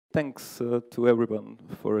Thanks to everyone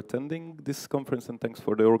for attending this conference, and thanks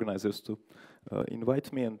for the organizers to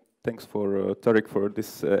invite me, and thanks for Tarek for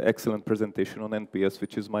this excellent presentation on NPS,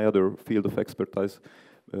 which is my other field of expertise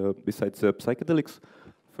besides psychedelics.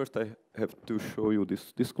 First, I have to show you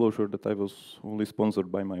this disclosure that I was only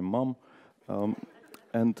sponsored by my mom.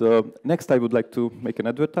 Next, I would like to make an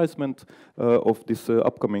advertisement of this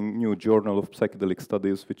upcoming new journal of psychedelic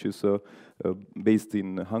studies, which is based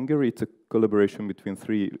in Hungary. It's a collaboration between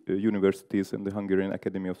 3 universities and the Hungarian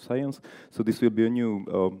Academy of Science. So this will be a new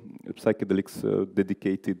psychedelics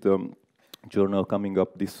dedicated journal coming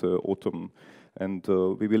up this autumn. And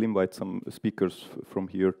we will invite some speakers from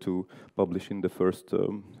here to publish in the first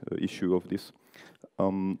issue of this.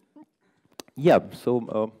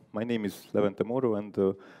 My name is Levente Mo, and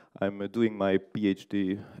I'm doing my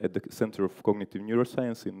PhD at the Center of Cognitive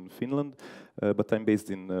Neuroscience in Finland, but I'm based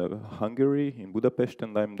in Hungary, in Budapest,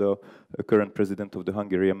 and I'm the current president of the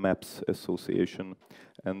Hungarian MAPS Association.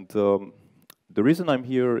 And the reason I'm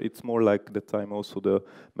here, it's more like that I'm also the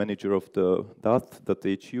manager of the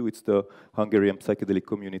DAT.hu. It's the Hungarian Psychedelic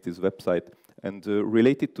Community's website. And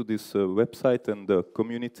related to this website and the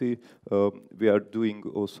community, we are doing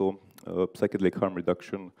also psychedelic harm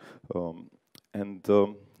reduction.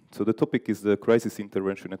 So the topic is the crisis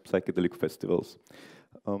intervention at psychedelic festivals.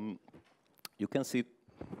 You can see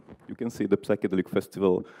the psychedelic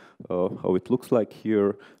festival, how it looks like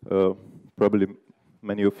here. Probably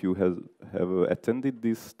many of you have attended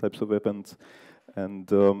these types of events.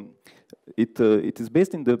 And it is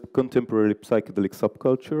based in the contemporary psychedelic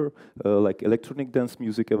subculture, like electronic dance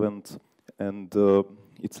music events, and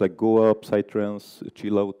it's like go-up, psytrance,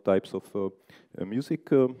 chill-out types of music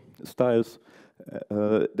styles.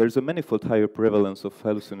 There's a manifold higher prevalence of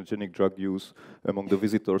hallucinogenic drug use among the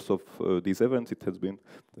visitors of these events. It has been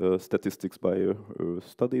statistics by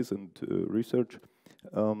studies and research.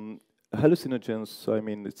 Hallucinogens, I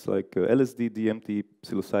mean, it's like LSD, DMT,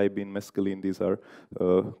 psilocybin, mescaline, these are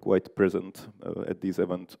quite present at these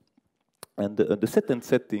events. And the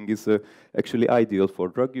setting is actually ideal for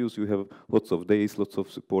drug use. You have lots of days, lots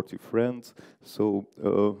of supportive friends. So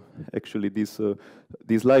actually these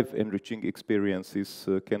life-enriching experiences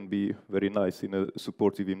can be very nice in a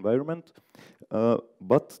supportive environment.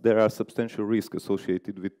 But there are substantial risks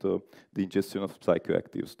associated with the ingestion of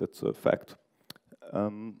psychoactives. That's a fact.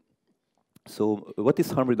 So what is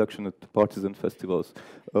harm reduction at parties and festivals?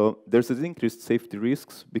 There's an increased safety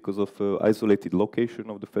risks because of isolated location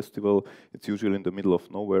of the festival. It's usually in the middle of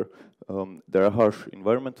nowhere. There are harsh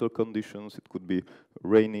environmental conditions. It could be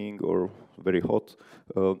raining or very hot.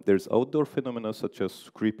 There's outdoor phenomena such as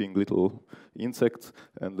creeping little insects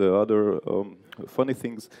and the other funny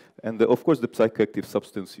things. And of course the psychoactive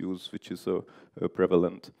substance use, which is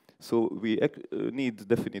prevalent. So we need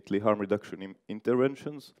definitely harm reduction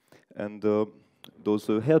interventions, and those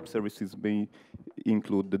help services may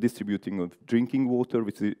include the distributing of drinking water,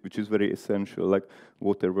 which is very essential. Like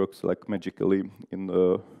water works like magically in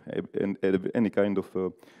any kind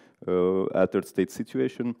of altered state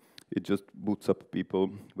situation. It just boots up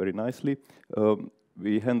people very nicely.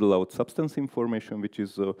 We handle out substance information, which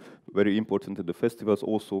is very important at the festivals,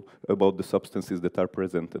 also about the substances that are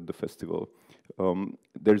present at the festival.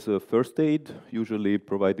 There's a first aid, usually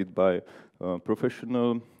provided by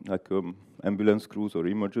professional, like ambulance crews or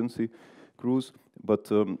emergency crews, but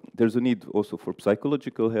there's a need also for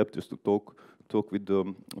psychological help, just to talk with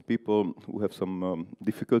people who have some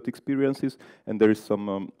difficult experiences, and there is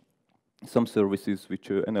some services which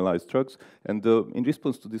analyze drugs. And in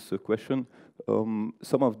response to this question,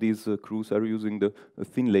 some of these crews are using the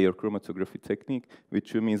thin layer chromatography technique,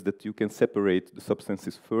 which means that you can separate the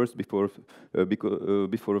substances first before of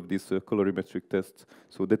these colorimetric tests.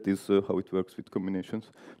 So that is how it works with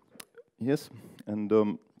combinations. Yes,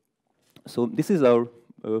 and so this is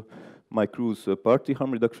my crew's party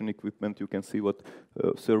harm reduction equipment. You can see what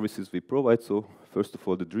services we provide. So first of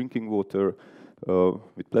all, the drinking water,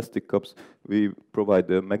 with plastic cups. We provide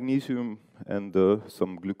magnesium and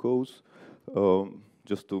some glucose,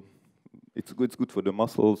 it's good for the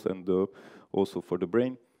muscles and also for the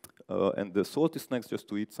brain. And the salty snacks, just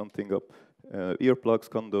to eat something up. Earplugs,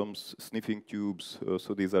 condoms, sniffing tubes.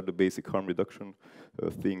 So these are the basic harm reduction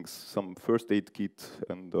things. Some first aid kit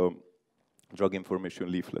and drug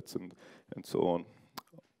information leaflets and so on.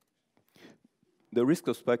 The risks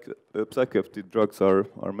of psychoactive drugs are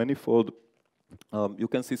manifold. You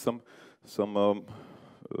can see some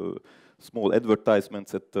small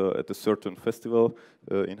advertisements at a certain festival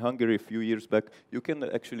in Hungary a few years back. You can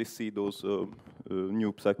actually see those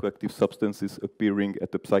new psychoactive substances appearing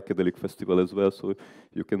at the psychedelic festival as well. So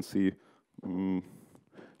you can see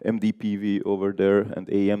MDPV over there and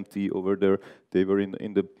AMT over there. They were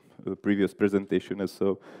in the previous presentation as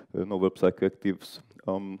novel psychoactives.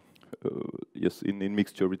 Yes, in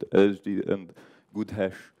mixture with LSD and good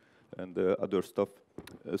hash and other stuff.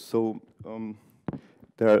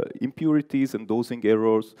 There are impurities and dosing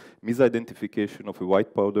errors, misidentification of a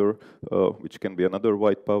white powder, which can be another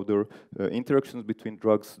white powder, interactions between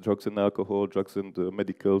drugs and alcohol, drugs and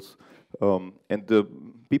medicals, and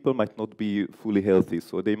people might not be fully healthy,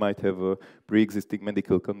 so they might have pre-existing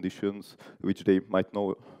medical conditions which they might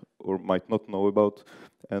know or might not know about,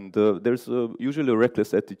 and there's usually a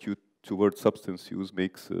reckless attitude towards substance use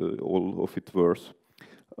makes all of it worse.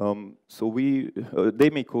 They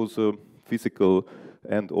may cause physical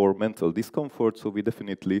and or mental discomfort, so we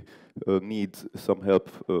definitely need some help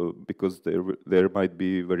because there might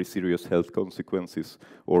be very serious health consequences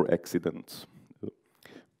or accidents.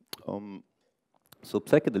 So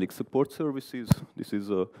psychedelic support services, this is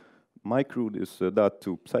my crew, this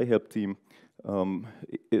DAT2 PsyHelp team.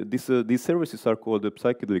 These services are called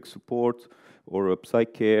psychedelic support or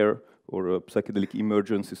PsyCare or psychedelic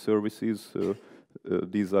emergency services.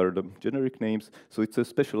 These are the generic names. So it's a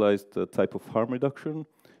specialized type of harm reduction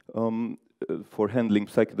for handling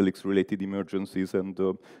psychedelics-related emergencies and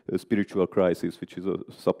spiritual crisis, which is a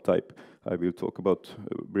subtype I will talk about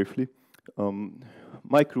briefly.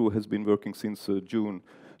 My crew has been working since June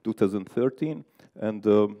 2013,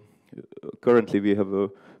 and currently we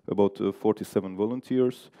have about 47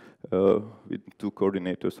 volunteers with 2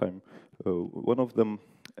 coordinators. I'm one of them,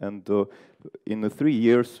 and in 3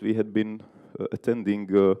 years we had been attending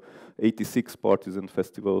 86 parties and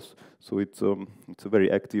festivals, so it's a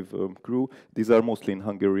very active crew. These are mostly in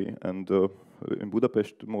Hungary and in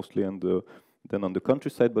Budapest mostly, and then on the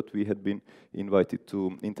countryside, but we had been invited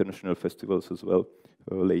to international festivals as well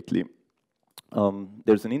lately.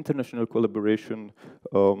 There's an international collaboration.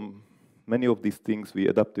 Many of these things we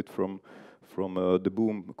adapted from the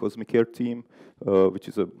Boom Cosmic Air team, which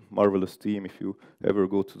is a marvelous team. If you ever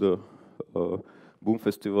go to the Boom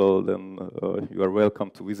Festival, then you are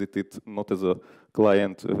welcome to visit it, not as a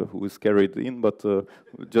client who is carried in, but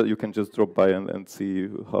you can just drop by and see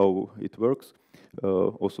how it works,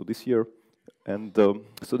 also this year. And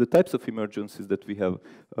so the types of emergencies that we have,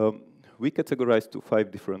 we categorize to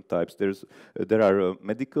 5 different types. There are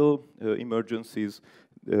medical emergencies.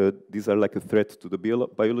 These are like a threat to the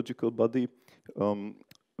biological body.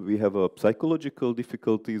 We have psychological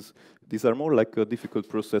difficulties. These are more like difficult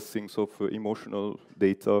processings of emotional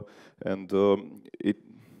data, and it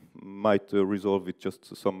might resolve with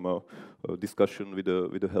just some discussion with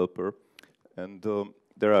a helper. And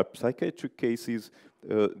there are psychiatric cases.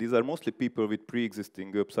 These are mostly people with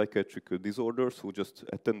pre-existing psychiatric disorders who just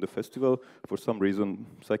attend the festival. For some reason,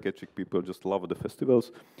 psychiatric people just love the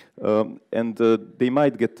festivals. And they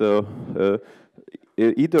might get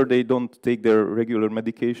either they don't take their regular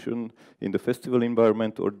medication in the festival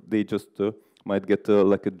environment, or they just might get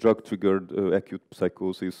like a drug-triggered acute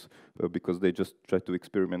psychosis because they just try to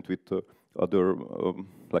experiment with other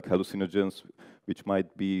like hallucinogens, which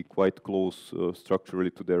might be quite close structurally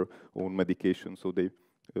to their own medication. So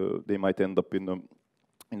they might end up in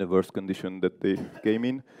a worse condition that they came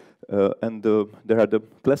in. And there are the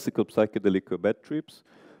classical psychedelic bad trips.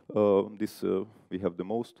 This we have the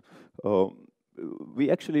most. We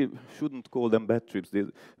actually shouldn't call them bad trips.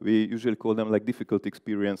 We usually call them like difficult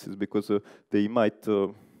experiences because they might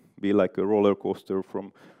be like a roller coaster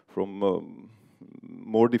from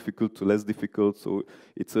more difficult to less difficult. So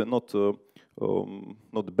it's not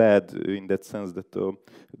bad in that sense that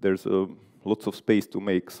there's lots of space to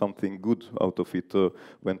make something good out of it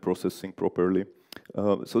when processing properly.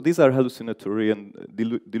 So these are hallucinatory and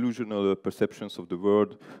delusional perceptions of the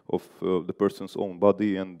world, of the person's own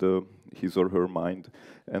body and his or her mind.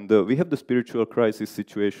 And we have the spiritual crisis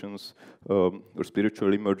situations or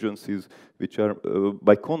spiritual emergencies, which are,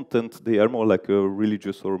 by content, they are more like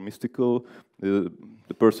religious or mystical. The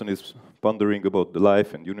person is pondering about the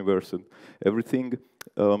life and universe and everything.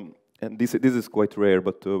 And this is quite rare,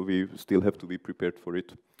 but we still have to be prepared for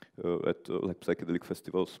it at like psychedelic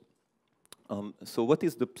festivals. So what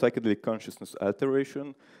is the psychedelic consciousness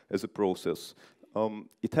alteration as a process?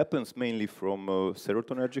 It happens mainly from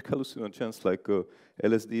serotonergic hallucinogens like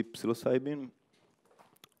LSD, psilocybin.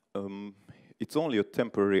 It's only a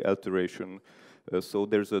temporary alteration. So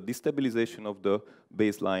there's a destabilization of the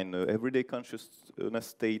baseline everyday consciousness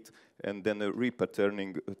state, and then a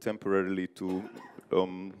repatterning temporarily to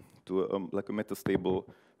like a metastable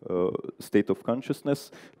state of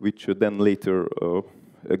consciousness, which then later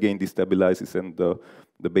again destabilizes, and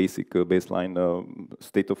the basic baseline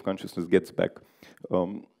state of consciousness gets back.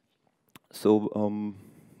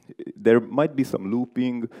 there might be some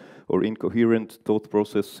looping or incoherent thought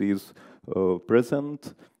processes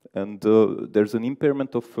present, and there's an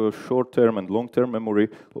impairment of short-term and long-term memory,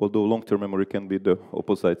 although long-term memory can be the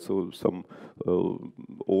opposite, so some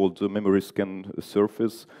old memories can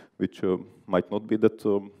surface, which might not be that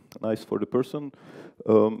nice for the person.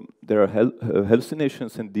 There are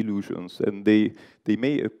hallucinations and delusions, and they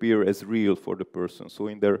may appear as real for the person. So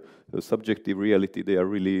in their subjective reality, they are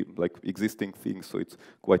really like existing things, so it's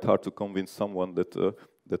quite hard to convince someone that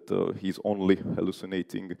he's only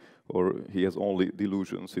hallucinating or he has only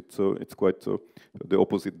delusions. It's quite the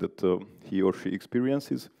opposite that he or she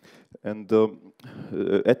experiences. And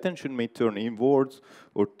attention may turn inwards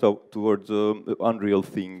or towards unreal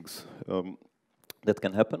things. That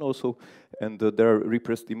can happen also, and there are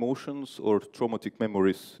repressed emotions or traumatic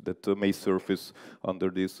memories that may surface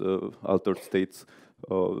under these altered states,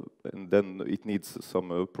 and then it needs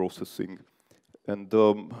some processing. And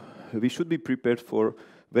we should be prepared for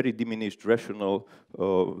very diminished rational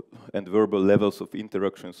and verbal levels of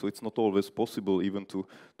interaction. So it's not always possible even to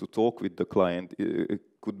talk with the client. It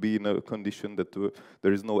could be in a condition that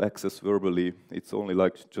there is no access verbally. It's only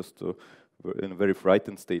like just in a very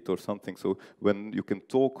frightened state or something. So when you can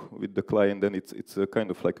talk with the client, then it's a kind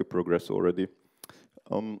of like a progress already.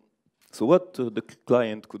 So what the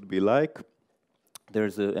client could be like,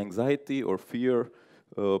 there's anxiety or fear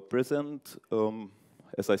present.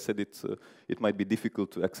 As I said, it might be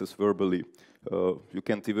difficult to access verbally. You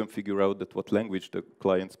can't even figure out what language the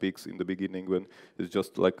client speaks in the beginning when it's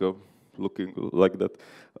just like looking like that.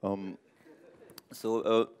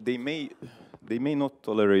 So they may not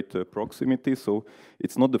tolerate proximity, so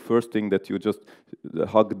it's not the first thing that you just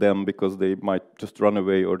hug them because they might just run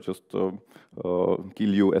away or just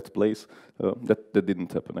kill you at place. That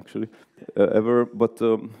didn't happen actually ever, but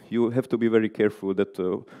you have to be very careful that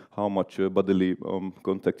how much bodily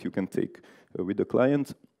contact you can take with the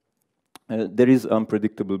client. There is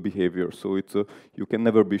unpredictable behavior, so you can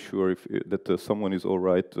never be sure that someone is all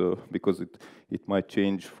right because it might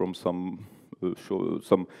change from some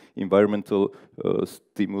environmental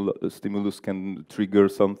stimulus can trigger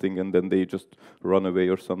something, and then they just run away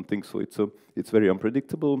or something. So it's very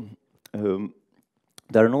unpredictable.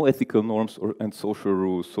 There are no ethical norms and social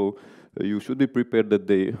rules, so you should be prepared that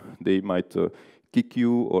they might kick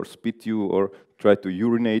you or spit you or try to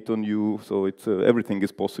urinate on you. So everything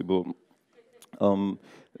is possible.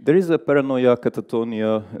 There is a paranoia,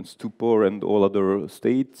 catatonia, and stupor, and all other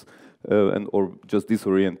states. Or just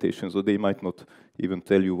disorientation, so they might not even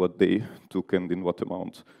tell you what they took and in what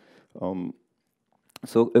amount.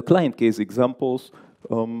 So client case examples,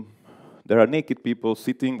 there are naked people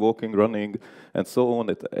sitting, walking, running, and so on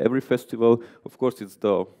at every festival. Of course, it's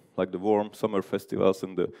like the warm summer festivals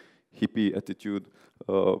and the hippie attitude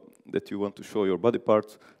that you want to show your body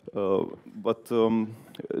parts. But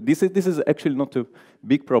this is actually not a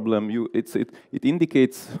big problem. It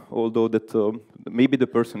indicates, although, that maybe the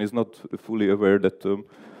person is not fully aware that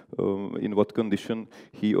in what condition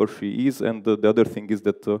he or she is. And the other thing is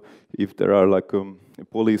that if there are like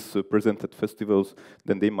police present at festivals,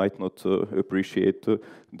 then they might not appreciate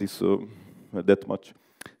this that much.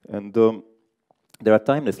 And there are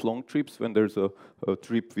timeless long trips when there's a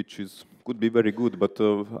trip which could be very good, but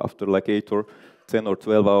after like 8 or 10 or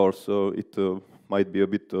 12 hours, it might be a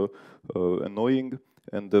bit annoying,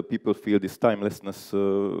 and people feel this timelessness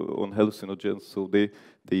on hallucinogens, so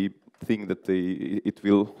they think that it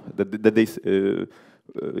will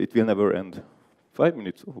never end. 5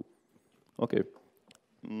 minutes. Oh. Okay.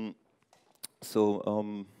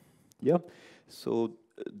 So yeah. So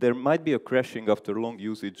there might be a crashing after long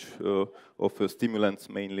usage of stimulants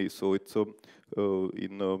mainly. So it's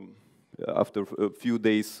after a few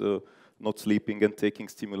days not sleeping and taking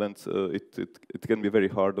stimulants, it can be very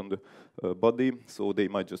hard on the body. So they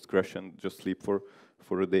might just crash and just sleep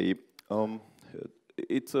for a day.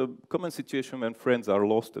 It's a common situation when friends are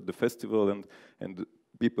lost at the festival and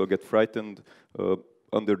people get frightened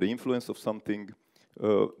under the influence of something.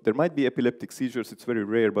 There might be epileptic seizures. It's very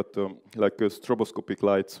rare, but like stroboscopic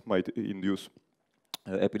lights might induce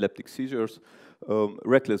epileptic seizures.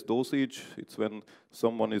 Reckless dosage, it's when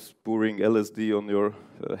someone is pouring LSD on your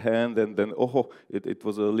hand and then, oh, it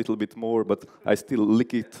was a little bit more, but I still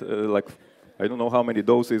lick it, like I don't know how many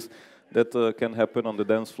doses. That can happen on the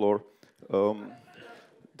dance floor.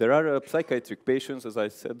 There are psychiatric patients, as I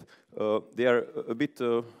said. They are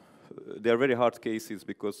very hard cases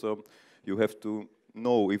because you have to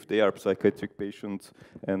know if they are psychiatric patients,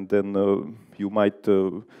 and then you might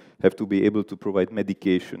have to be able to provide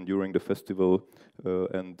medication during the festival,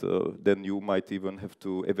 and then you might even have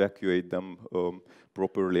to evacuate them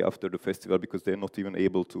properly after the festival because they're not even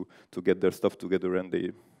able to get their stuff together, and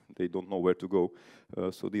they don't know where to go.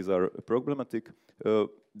 So these are problematic.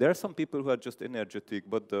 There are some people who are just energetic,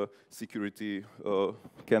 but the security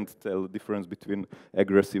can't tell the difference between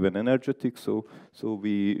aggressive and energetic. So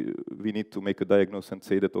we need to make a diagnosis and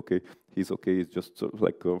say that he's just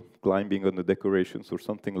like climbing on the decorations or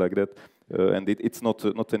something like that, and it's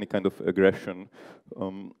not any kind of aggression.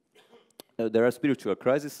 There are spiritual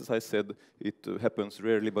crises, as I said. It happens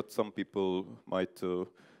rarely, but some people might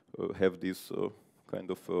have this kind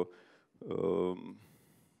of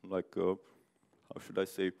how should I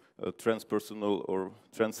say, transpersonal or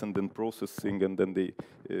transcendent processing, and then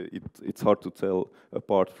it's hard to tell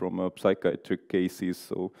apart from psychiatric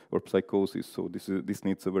cases or psychosis. So this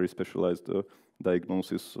needs a very specialized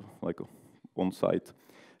diagnosis, like on site.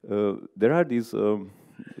 There are these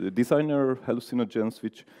designer hallucinogens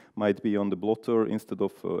which might be on the blotter instead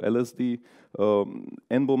of LSD.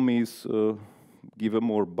 NBOMs give a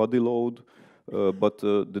more body load. But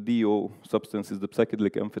the DO substances, the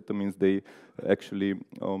psychedelic amphetamines, they actually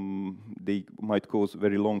they might cause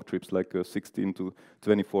very long trips, like 16 to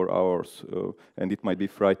 24 hours, and it might be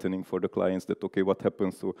frightening for the clients that what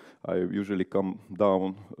happens? So I usually come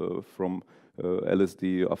down from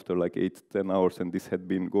LSD after like 8-10 hours, and this had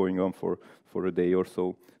been going on for a day or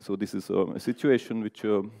so. So this is a situation which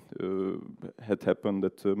had happened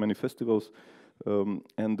at many festivals.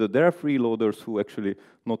 And there are freeloaders who actually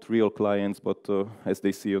not real clients, but as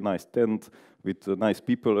they see a nice tent with nice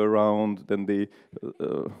people around, then they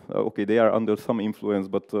are under some influence.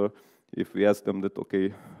 But if we ask them that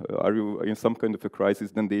are you in some kind of a crisis,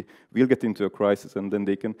 then they will get into a crisis, and then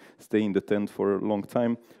they can stay in the tent for a long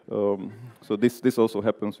time. So this also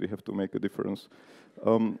happens. We have to make a difference.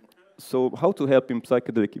 So how to help in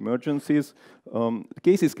psychedelic emergencies?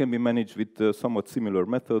 Cases can be managed with somewhat similar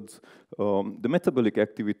methods. The metabolic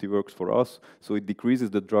activity works for us, so it decreases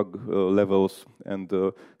the drug levels, and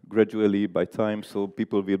gradually by time, so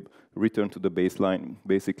people will return to the baseline,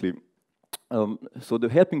 basically. So the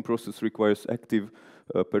helping process requires active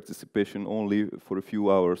participation only for a few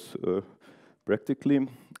hours, practically.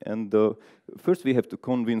 And first we have to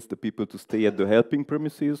convince the people to stay at the helping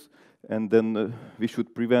premises, and then we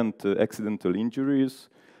should prevent accidental injuries,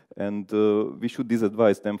 and we should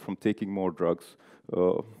disadvise them from taking more drugs.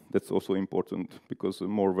 That's also important, because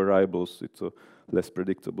more variables, it's a less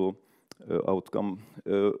predictable outcome.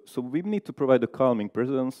 So we need to provide a calming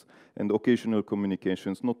presence and occasional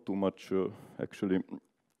communications, not too much actually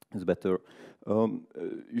is better.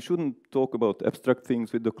 You shouldn't talk about abstract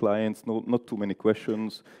things with the clients, not too many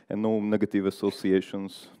questions, and no negative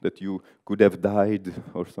associations that you could have died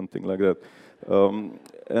or something like that.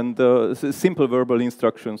 Simple verbal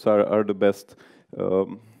instructions are the best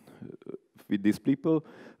with these people,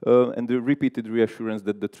 and the repeated reassurance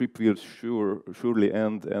that the trip will surely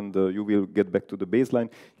end, and you will get back to the baseline.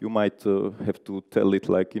 You might have to tell it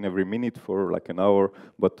like in every minute for like an hour,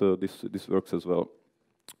 but this works as well.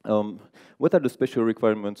 What are the special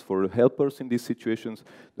requirements for helpers in these situations?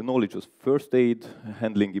 The knowledge of first aid,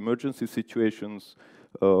 handling emergency situations.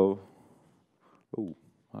 I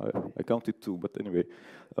counted 2, but anyway.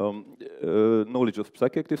 Knowledge of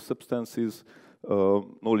psychoactive substances,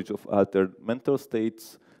 knowledge of altered mental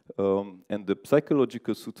states, and the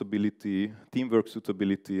psychological suitability, teamwork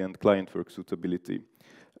suitability, and client work suitability.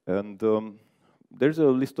 And there's a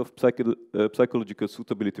list of psychological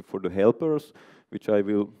suitability for the helpers, which I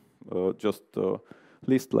will just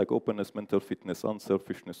list, like openness, mental fitness,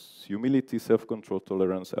 unselfishness, humility, self-control,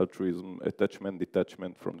 tolerance, altruism, attachment,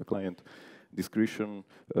 detachment from the client, discretion,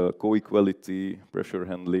 co-equality, pressure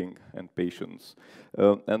handling, and patience.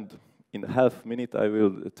 And in a half minute, I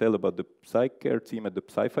will tell about the PsyCare team at the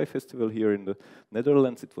Sci-Fi Festival here in the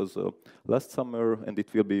Netherlands. It was last summer, and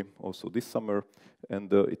it will be also this summer.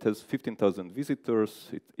 And it has 15,000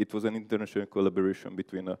 visitors. It was an international collaboration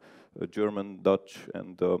between a German, Dutch,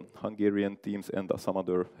 and Hungarian teams and some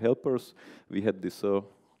other helpers. We had this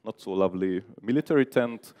not so lovely military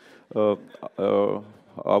tent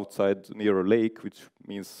outside near a lake, which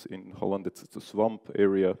means in Holland it's a swamp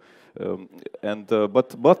area.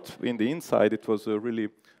 But in the inside it was really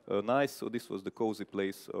nice. So this was the cozy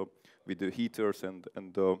place with the heaters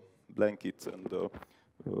and blankets and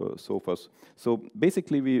sofas. So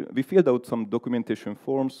basically we filled out some documentation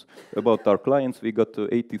forms about our clients. We got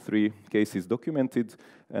 83 cases documented,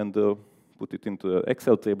 and put it into an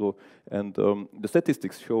Excel table, and the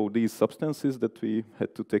statistics show these substances that we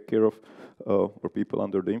had to take care of, or people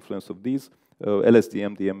under the influence of these, LSD,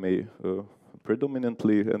 MDMA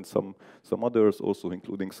predominantly, and some others also,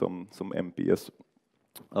 including some MPS.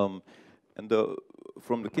 And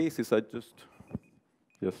from the cases I just,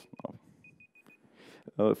 yes, no.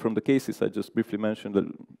 From the cases I just briefly mentioned,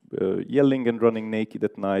 yelling and running naked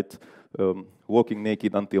at night, walking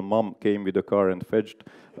naked until mom came with a car and fetched.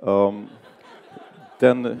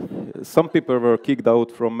 Then some people were kicked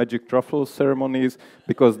out from magic truffle ceremonies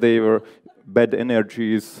because they were bad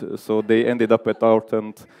energies, so they ended up at our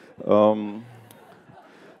tent.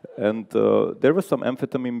 And there was some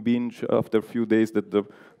amphetamine binge after a few days that the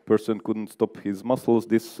person couldn't stop his muscles.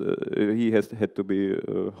 This he had to be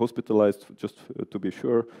hospitalized just to be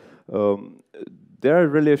sure. There are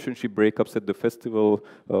relationship breakups at the festival.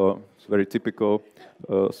 It's very typical,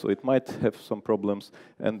 so it might have some problems.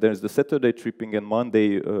 And there's the Saturday tripping and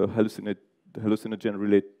Monday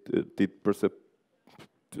hallucinogen-related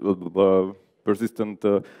persistent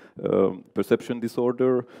perception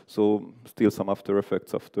disorder, so still some after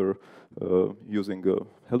effects after using a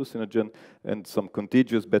hallucinogen, and some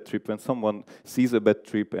contagious bad trip when someone sees a bad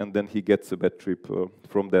trip and then he gets a bad trip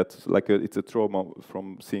from that, like it's a trauma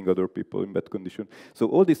from seeing other people in bad condition. So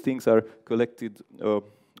all these things are collected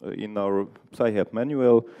in our PsyHelp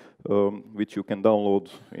manual, which you can download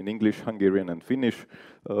in English, Hungarian, and Finnish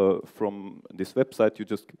from this website. You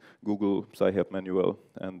just Google PsyHelp manual,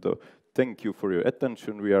 and thank you for your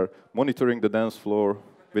attention. We are monitoring the dance floor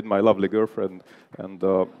with my lovely girlfriend, and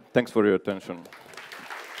thanks for your attention.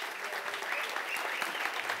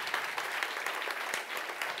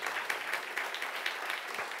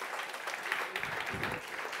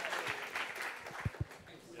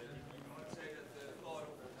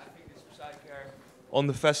 On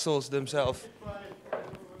the festivals themselves,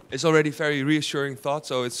 it's already very reassuring thought.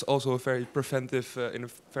 So it's also a very preventive, in a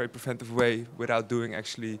very preventive way, without doing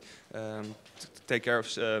actually to take care of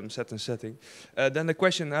set and setting. Then the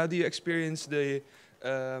question: how do you experience the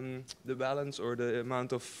balance or the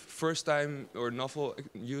amount of first-time or novel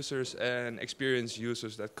users and experienced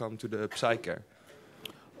users that come to the PsyCare?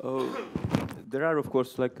 There are, of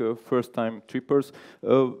course, like first-time trippers.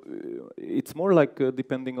 It's more like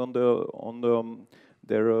depending on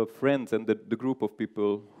their friends and the group of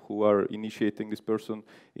people who are initiating this person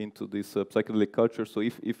into this psychedelic culture. So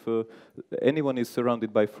if anyone is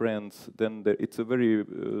surrounded by friends, then it's a very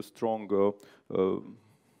strong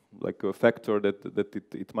like a factor that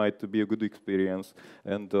it might be a good experience,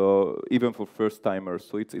 and even for first timers.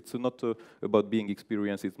 So it's not about being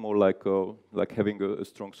experienced. It's more like having a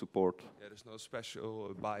strong support. Yeah, there's no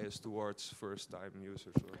special bias towards first time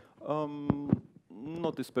users.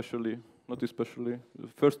 Not especially. Not especially.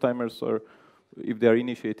 First timers are, if they are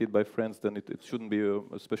initiated by friends, then it shouldn't be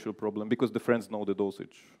a special problem because the friends know the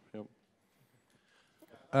dosage.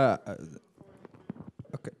 Yeah.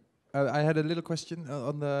 Okay. I had a little question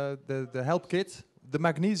on the help kit. The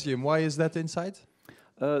magnesium, why is that inside?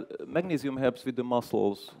 Magnesium helps with the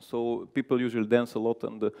muscles. So people usually dance a lot,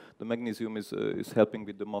 and the magnesium is helping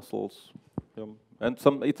with the muscles. And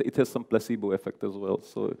it has some placebo effect as well.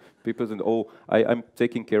 So people think, oh, I'm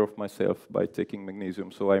taking care of myself by taking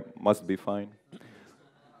magnesium, so I must be fine.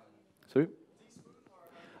 Sorry?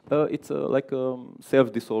 It's like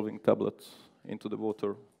self-dissolving tablets into the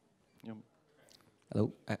water. Yeah.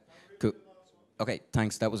 Hello. Cool. Okay,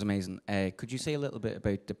 thanks. That was amazing. Could you say a little bit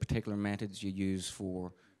about the particular methods you use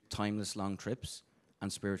for timeless long trips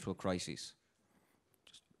and spiritual crises?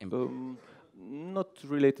 Not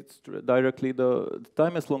related directly. The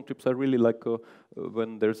timeless long trips are really like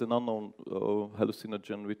when there's an unknown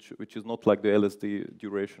hallucinogen, which is not like the LSD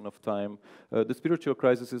duration of time. The spiritual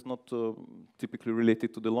crisis is not typically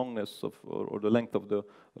related to the longness of or the length of the.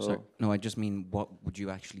 Sorry, no, I just mean what would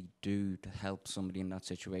you actually do to help somebody in that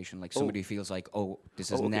situation? Like somebody feels like, oh,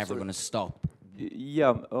 this is never going to stop.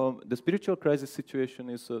 Yeah, the spiritual crisis situation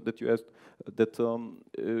is that you asked that.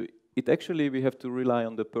 It actually, we have to rely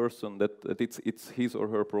on the person that it's his or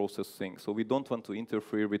her processing. So we don't want to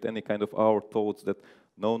interfere with any kind of our thoughts that,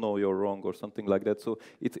 no, you're wrong or something like that. So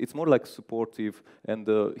it's more like supportive, and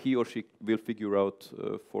he or she will figure out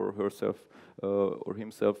for herself or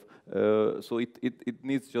himself. So it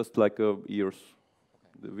needs just like ears.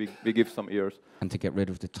 We give some ears. And to get rid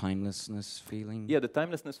of the timelessness feeling? Yeah, the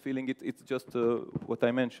timelessness feeling, it's just what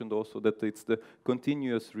I mentioned also, that it's the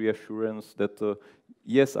continuous reassurance that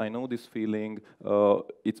yes, I know this feeling.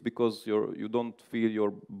 It's because you don't feel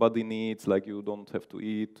your body needs, like you don't have to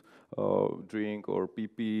eat, drink, or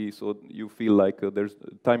pee. So you feel like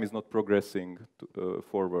time is not progressing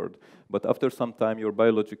forward. But after some time, your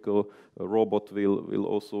biological robot will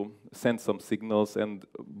also send some signals, and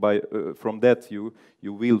from that you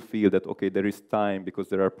will feel that okay, there is time because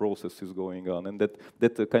there are processes going on, and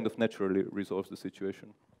that kind of naturally resolves the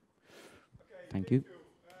situation. Thank you.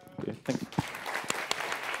 Okay, thank you.